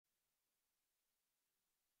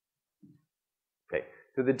Okay,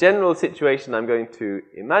 so the general situation I'm going to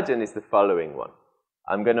imagine is the following one.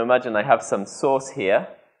 I'm going to imagine I have some source here.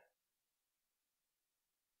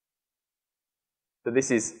 So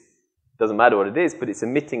this doesn't matter what it is, but it's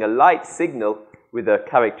emitting a light signal with a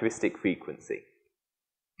characteristic frequency.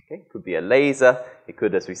 Okay, it could be a laser, it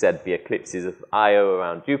could, as we said, be eclipses of Io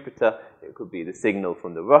around Jupiter, it could be the signal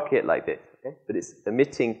from the rocket like this, okay? But it's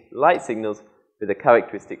emitting light signals with a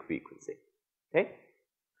characteristic frequency. Okay?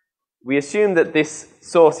 We assume that this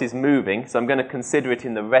source is moving, so I'm going to consider it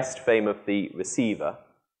in the rest frame of the receiver.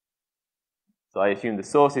 So I assume the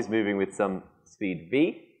source is moving with some speed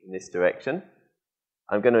v in this direction.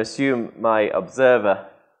 I'm going to assume my observer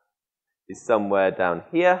is somewhere down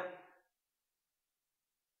here.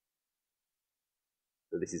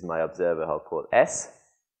 So this is my observer, I'll call S.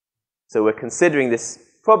 So we're considering this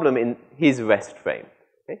problem in his rest frame,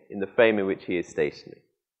 okay? In the frame in which he is stationary.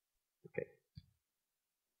 Okay.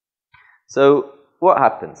 So what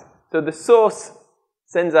happens? So the source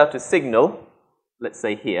sends out a signal, let's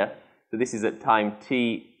say here. So this is at time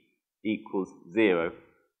t equals 0.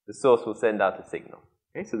 The source will send out a signal.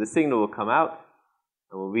 Okay? So the signal will come out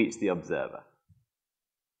and will reach the observer.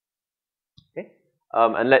 Okay?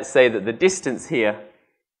 And let's say that the distance here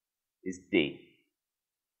is d.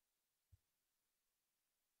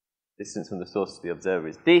 Distance from the source to the observer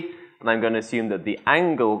is d, and I'm going to assume that the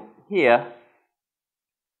angle here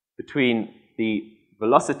between the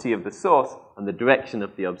velocity of the source and the direction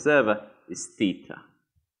of the observer is theta.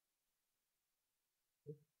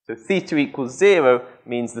 So theta equals 0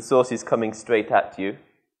 means the source is coming straight at you.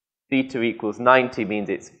 Theta equals 90 means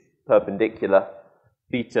it's perpendicular.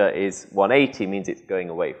 Theta is 180 means it's going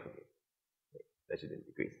away from you. Measured in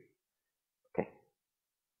degrees. Okay.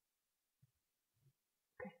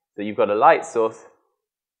 So you've got a light source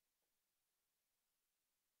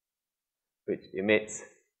which emits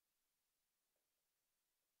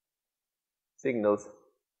signals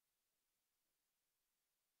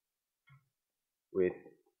with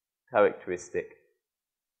characteristic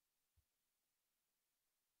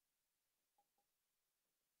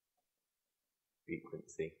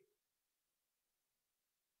frequency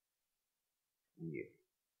nu.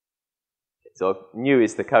 So nu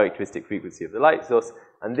is the characteristic frequency of the light source,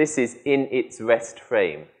 and this is in its rest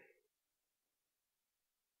frame.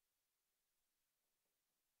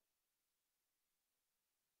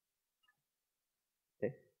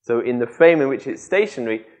 Okay. So in the frame in which it's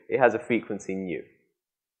stationary, it has a frequency nu.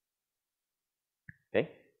 Okay.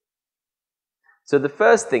 So the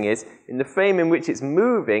first thing is, in the frame in which it's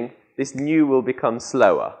moving, this nu will become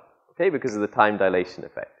slower, okay, because of the time dilation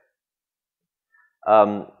effect.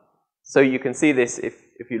 So you can see this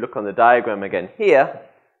if you look on the diagram again here.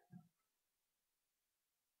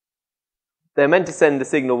 They're meant to send the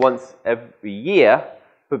signal once every year,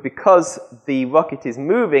 but because the rocket is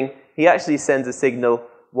moving, he actually sends a signal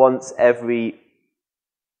once every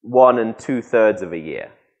 1 2/3 of a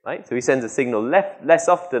year, right? So he sends a signal less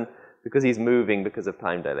often because he's moving because of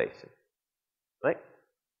time dilation, right?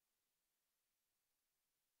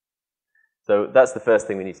 So that's the first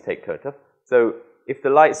thing we need to take note of. So if the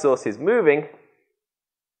light source is moving,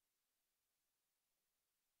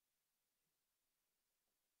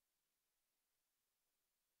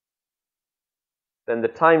 then the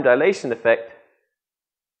time dilation effect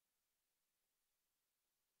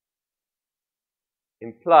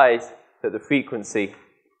implies that the frequency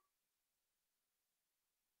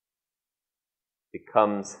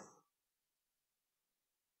becomes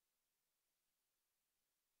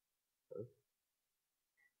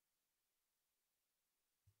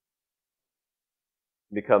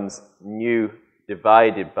nu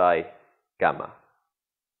divided by gamma.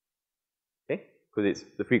 Okay? Because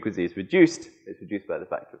the frequency is reduced, it's reduced by the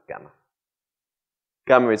factor of gamma.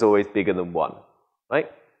 Gamma is always bigger than 1,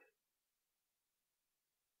 right?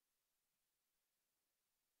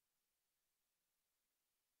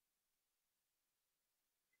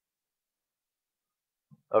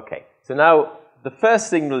 Okay, so now the first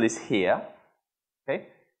signal is here. Okay?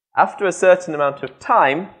 After a certain amount of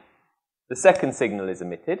time, the second signal is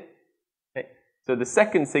emitted. Okay? So the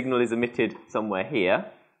second signal is emitted somewhere here.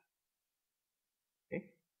 Okay?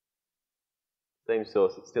 Same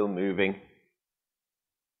source, it's still moving.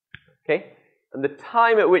 Okay? And the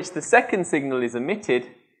time at which the second signal is emitted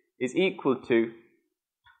is equal to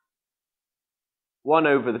 1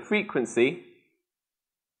 over the frequency.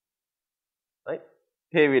 Right?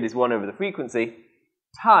 Period is 1 over the frequency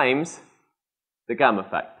times the gamma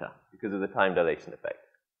factor because of the time dilation effect.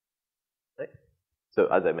 Right? So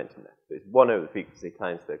as I mentioned there, so it's 1 over the frequency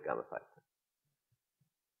times the gamma factor.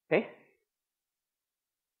 Okay?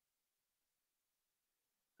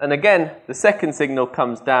 And again, the second signal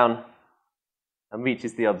comes down and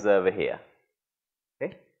reaches the observer here.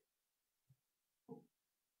 Okay?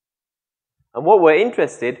 And what we're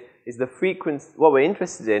interested is the frequency. What we're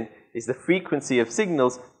interested in is the frequency of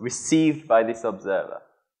signals received by this observer.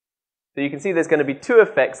 So you can see there's going to be two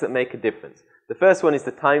effects that make a difference. The first one is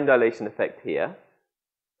the time dilation effect here,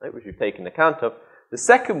 right, which we've taken account of. The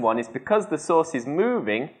second one is because the source is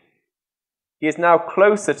moving, he is now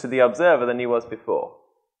closer to the observer than he was before.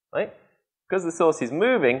 Right? Because the source is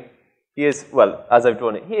moving, he is, well, as I've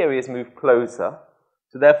drawn it here, he has moved closer.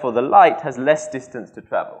 So therefore the light has less distance to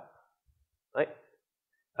travel. Right?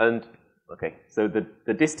 And, okay, so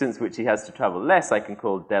the distance which he has to travel less I can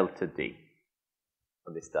call delta D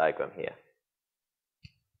on this diagram here.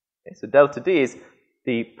 Okay, so delta D is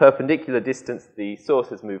the perpendicular distance the source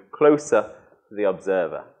has moved closer to the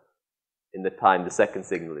observer in the time the second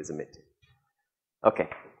signal is emitted. Okay,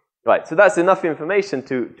 right, so that's enough information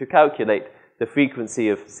to calculate the frequency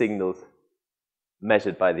of signals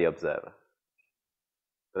measured by the observer.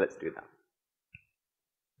 So let's do that.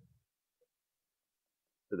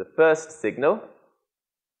 So the first signal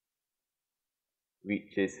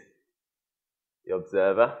reaches the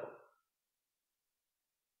observer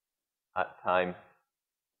at time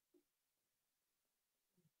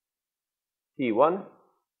t1.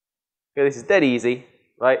 Okay, this is dead easy,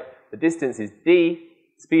 right? The distance is d,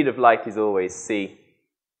 speed of light is always c,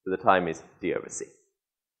 so the time is d over c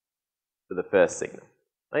for the first signal,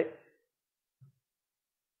 right?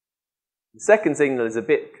 The second signal is a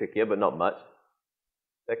bit trickier, but not much.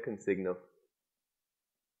 Second signal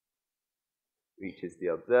reaches the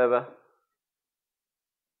observer at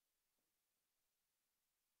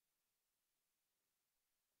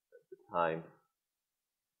the time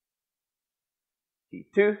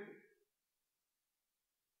t2.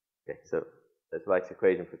 Okay, so let's write the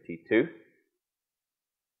equation for t2.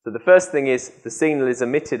 So the first thing is the signal is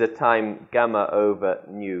emitted at time gamma over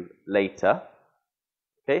nu later.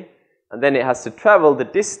 Okay, and then it has to travel the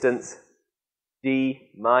distance d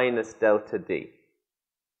minus delta d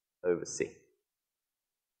over c.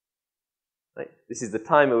 Right? This is the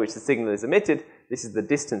time at which the signal is emitted. This is the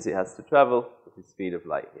distance it has to travel, which is speed of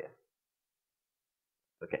light here.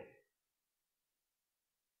 Okay.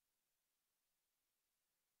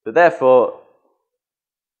 So therefore,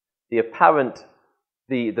 the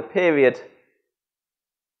period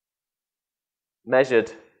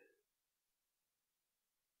measured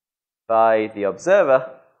by the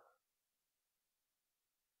observer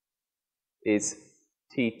is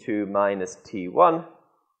t2 minus t1,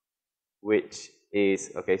 which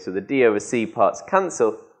is, okay, so the d over c parts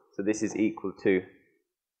cancel, so this is equal to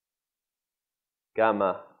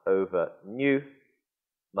gamma over nu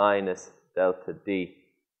minus delta d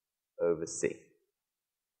over c.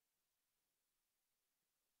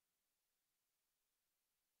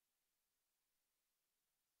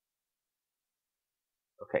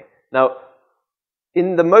 Okay, now,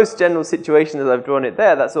 in the most general situation as I've drawn it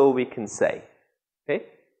there, that's all we can say. Okay?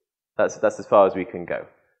 That's as far as we can go.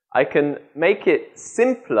 I can make it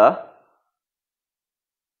simpler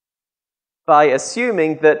by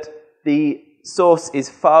assuming that the source is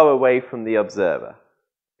far away from the observer.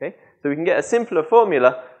 Okay? So we can get a simpler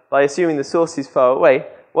formula by assuming the source is far away.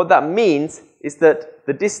 What that means is that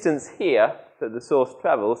the distance here that the source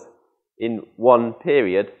travels in one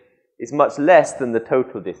period is much less than the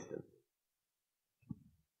total distance.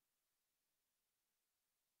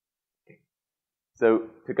 So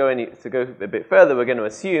to go a bit further, we're going to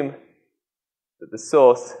assume that the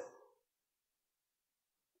source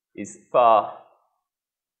is far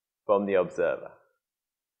from the observer.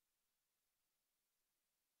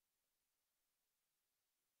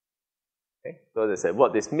 Okay? So as I said,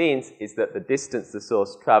 what this means is that the distance the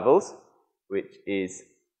source travels, which is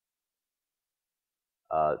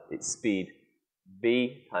its speed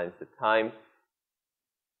v times the time,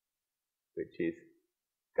 which is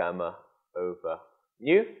gamma over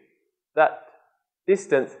nu, that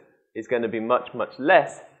distance is going to be much, much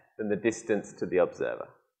less than the distance to the observer.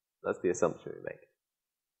 That's the assumption we make.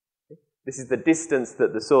 Okay? This is the distance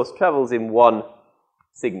that the source travels in one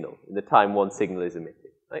signal, in the time one signal is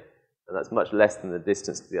emitted, right? And that's much less than the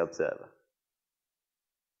distance to the observer.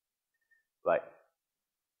 Right.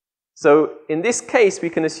 So in this case, we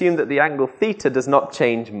can assume that the angle theta does not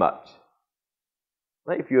change much.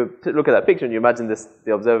 Right? If you look at that picture and you imagine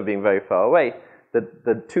the observer being very far away,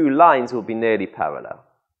 the two lines will be nearly parallel.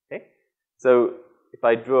 Okay? So if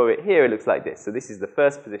I draw it here, it looks like this. So this is the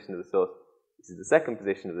first position of the source. This is the second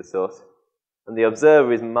position of the source. And the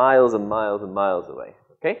observer is miles and miles and miles away.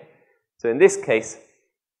 Okay? So in this case,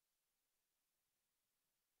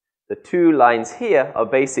 the two lines here are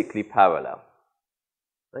basically parallel.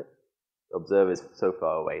 Right? The observer is so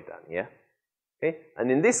far away down here. Okay? And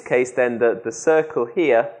in this case, then, the circle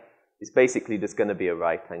here is basically just going to be a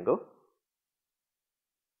right angle.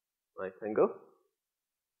 Right angle.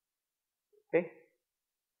 Okay?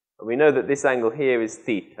 And we know that this angle here is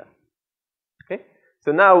theta. Okay?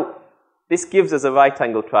 So now, this gives us a right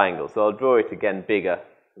angle triangle. So I'll draw it again bigger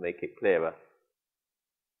to make it clearer.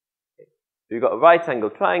 Okay. So we've got a right angle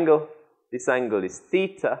triangle. This angle is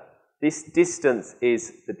theta. This distance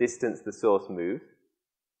is the distance the source moves,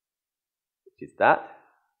 which is that.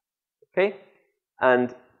 Okay?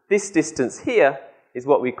 And this distance here is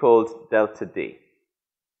what we called delta D.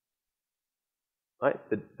 Right?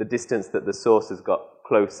 The distance that the source has got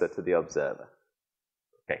closer to the observer.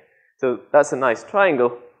 Okay. So that's a nice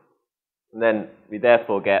triangle. And then we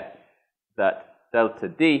therefore get that delta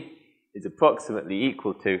D is approximately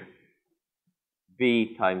equal to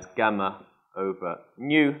V times gamma over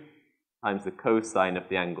nu times the cosine of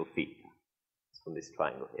the angle theta. It's from this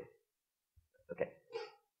triangle here. Okay.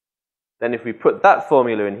 Then if we put that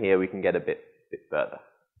formula in here, we can get a bit further.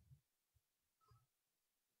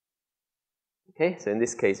 Okay, so in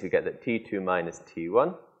this case we get that T2 minus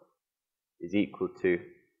T1 is equal to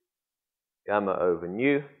gamma over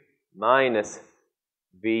nu minus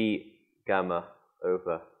V gamma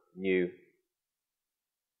over nu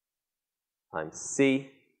times C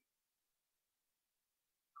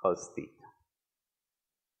cos theta.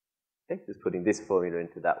 Okay, just putting this formula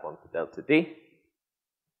into that one for delta D.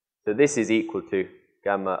 So this is equal to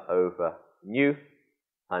gamma over nu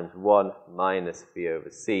times 1 minus V over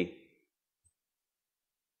C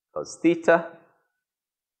cos theta.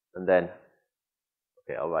 And then,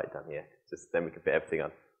 okay, I'll write down here, just then we can fit everything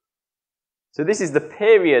on. So this is the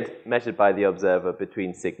period measured by the observer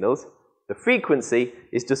between signals. The frequency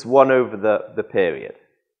is just 1 over the period,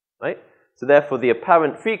 right? So therefore the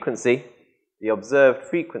apparent frequency, the observed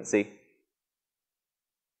frequency,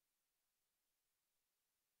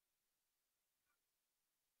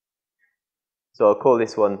 so I'll call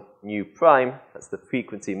this one nu prime, that's the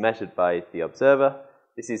frequency measured by the observer.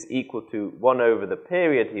 This is equal to 1 over the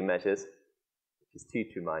period he measures, which is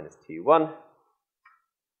T2 minus T1,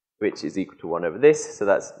 which is equal to 1 over this. So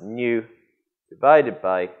that's nu divided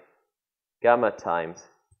by gamma times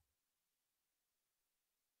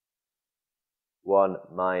 1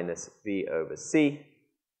 minus V over C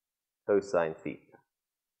cosine theta.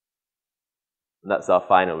 And that's our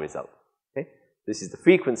final result. Okay? This is the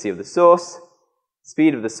frequency of the source,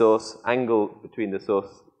 speed of the source, angle between the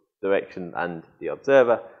source direction and the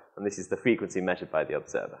observer, and this is the frequency measured by the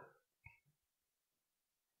observer.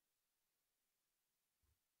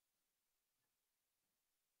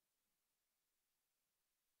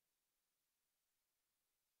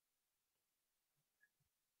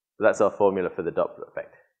 So that's our formula for the Doppler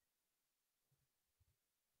effect.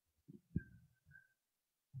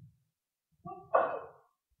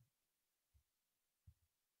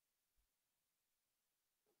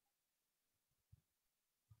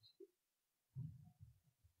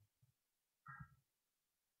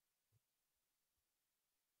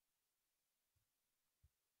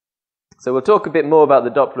 So we'll talk a bit more about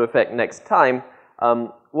the Doppler effect next time.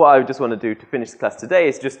 What I just want to do to finish the class today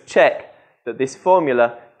is just check that this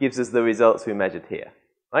formula gives us the results we measured here.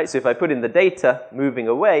 Right? So if I put in the data moving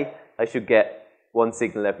away, I should get 1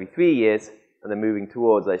 signal every 3 years, and then moving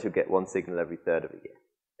towards, I should get 1 signal every third of a year.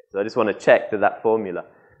 So I just want to check that that formula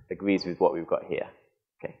agrees with what we've got here.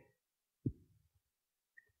 Okay.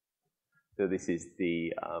 So this is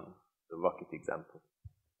the rocket example.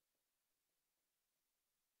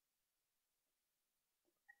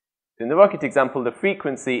 In the rocket example, the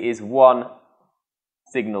frequency is 1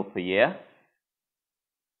 signal per year.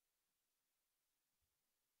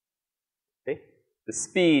 Okay. The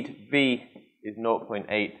speed, v, is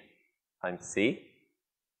 0.8 times c.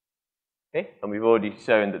 Okay. And we've already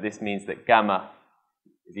shown that this means that gamma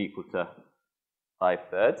is equal to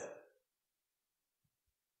 5/3.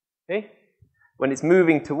 Okay. When it's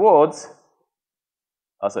moving towards,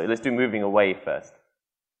 oh sorry, let's do moving away first.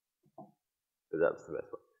 So that's the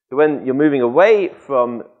best one. So when you're moving away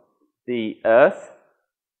from the Earth,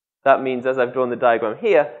 that means, as I've drawn the diagram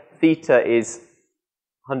here, theta is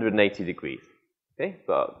 180 degrees. Okay,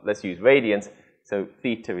 but let's use radians. So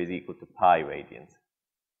theta is equal to pi radians.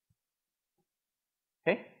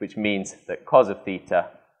 Okay, which means that cos of theta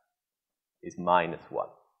is -1.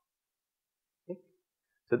 Okay?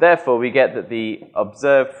 So therefore, we get that the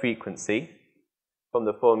observed frequency from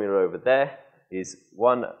the formula over there is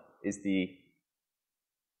the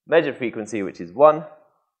measured frequency, which is 1,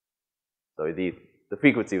 sorry, the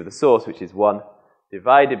frequency of the source, which is 1,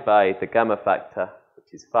 divided by the gamma factor,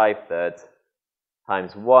 which is 5/3,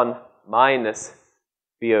 times 1 minus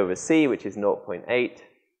b over c, which is 0.8,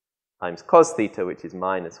 times cos theta, which is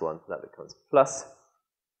 -1, so that becomes plus.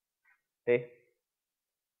 Okay.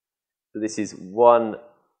 So this is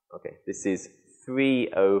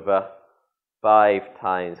 3 over 5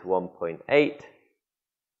 times 1.8.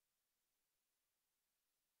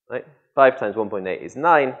 Right? 5 times 1.8 is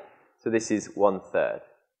 9, so this is 1/3.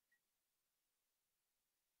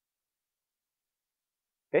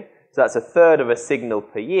 Okay, so that's 1/3 of a signal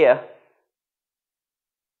per year.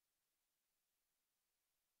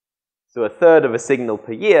 So 1/3 of a signal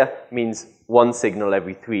per year means one signal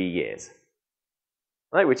every 3 years,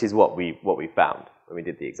 right? Which is what we found when we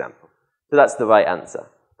did the example. So that's the right answer.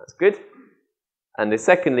 That's good. And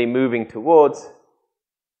secondly, moving towards,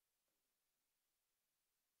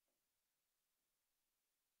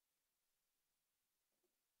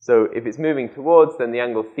 so if it's moving towards, then the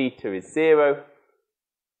angle theta is 0.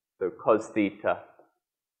 So cos theta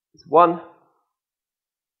is 1.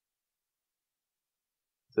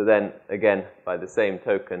 So then, again, by the same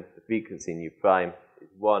token, the frequency nu prime is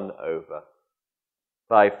 1 over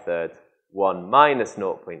 5/3, 1 minus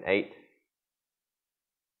 0.8.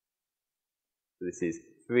 So this is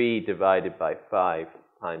 3 divided by 5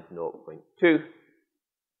 times 0.2,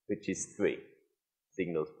 which is 3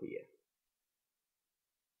 signals per year.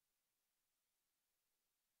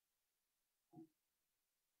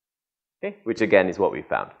 Okay, which again is what we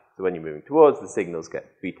found. So when you're moving towards, the signals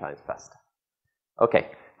get 3 times faster.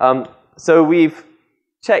 Okay, so we've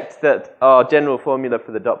checked that our general formula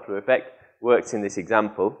for the Doppler effect works in this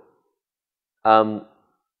example.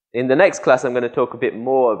 In the next class, I'm going to talk a bit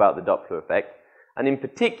more about the Doppler effect, and in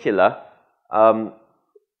particular,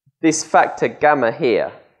 this factor gamma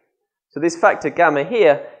here. So this factor gamma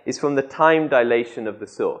here is from the time dilation of the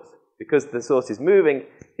source. Because the source is moving,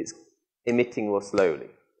 it's emitting more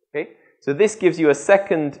slowly. Okay? So this gives you a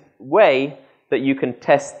second way that you can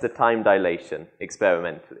test the time dilation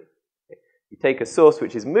experimentally. Okay? You take a source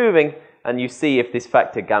which is moving, and you see if this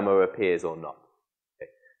factor gamma appears or not.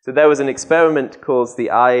 Okay? So there was an experiment called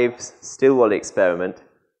the Ives-Stilwell experiment,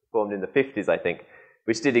 formed in the 50s, I think,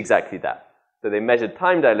 which did exactly that. So they measured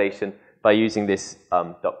time dilation by using this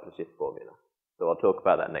Doppler shift formula. So I'll talk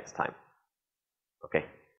about that next time. Okay.